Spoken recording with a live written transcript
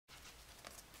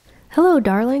Hello,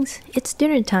 darlings. It's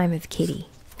dinner time with Kitty.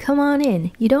 Come on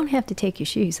in. You don't have to take your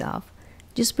shoes off.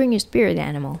 Just bring your spirit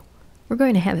animal. We're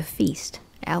going to have a feast,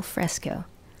 al fresco.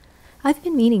 I've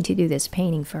been meaning to do this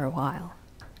painting for a while.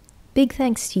 Big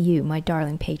thanks to you, my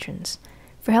darling patrons,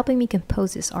 for helping me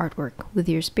compose this artwork with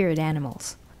your spirit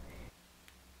animals.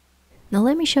 Now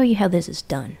let me show you how this is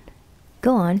done.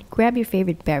 Go on, grab your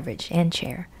favorite beverage and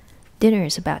chair. Dinner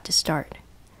is about to start.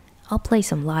 I'll play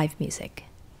some live music.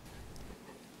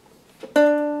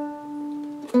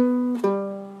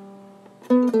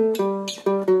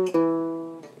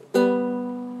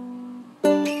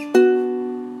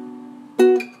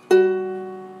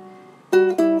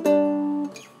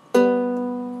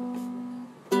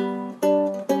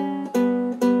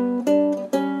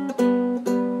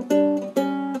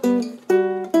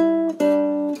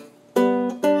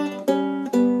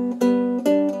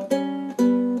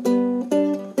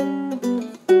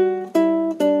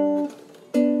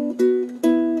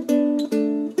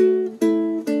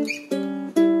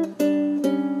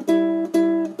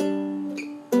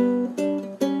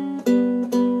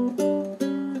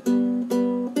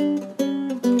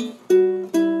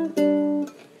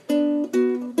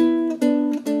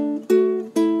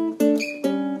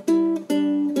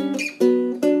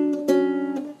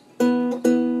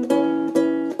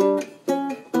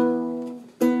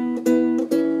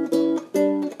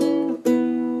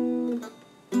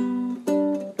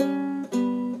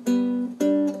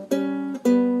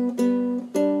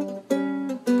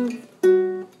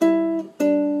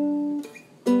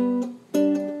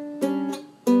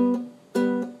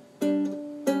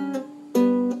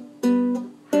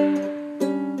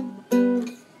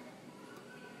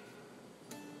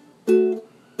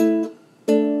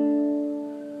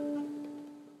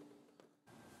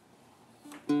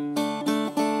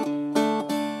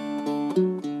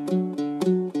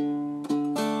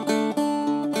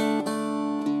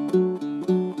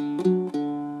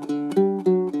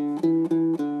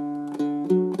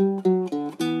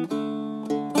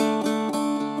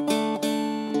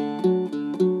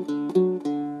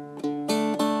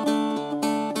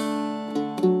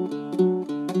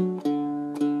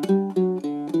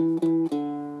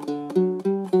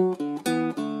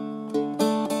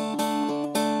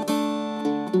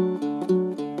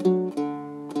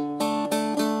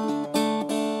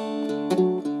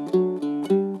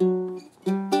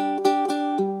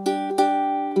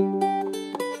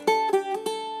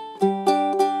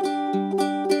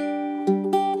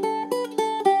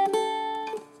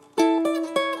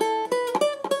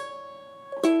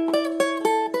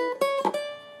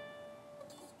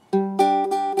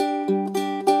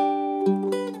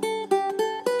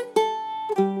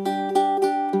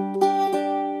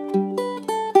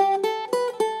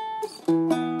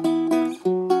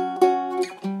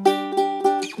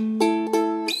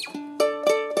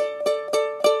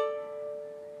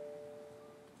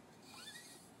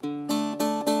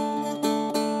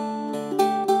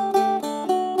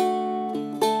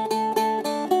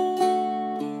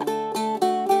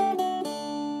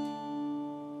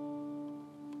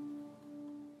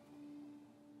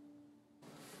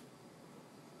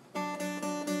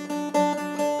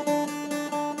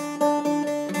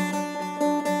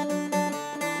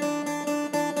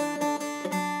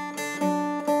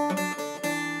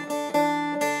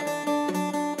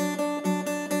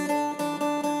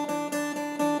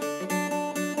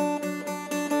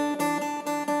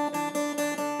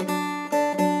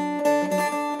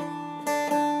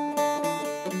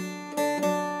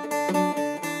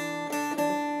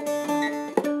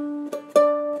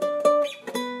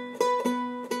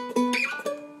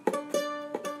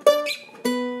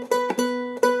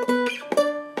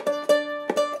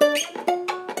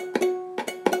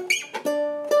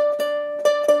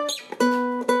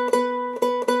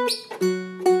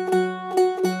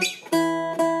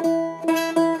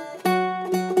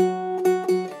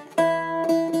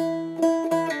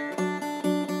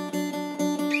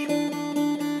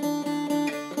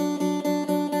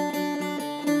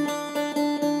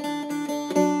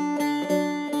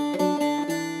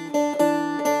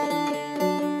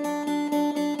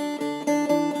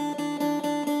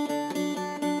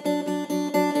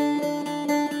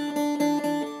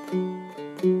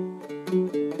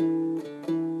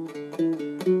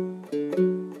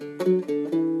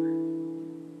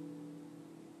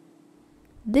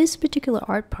 This particular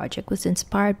art project was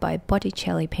inspired by a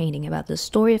Botticelli painting about the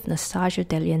story of Nastagio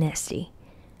degli Onesti.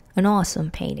 An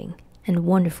awesome painting and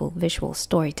wonderful visual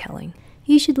storytelling.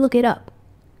 You should look it up.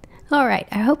 Alright,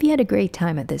 I hope you had a great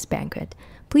time at this banquet.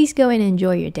 Please go and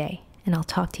enjoy your day, and I'll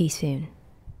talk to you soon.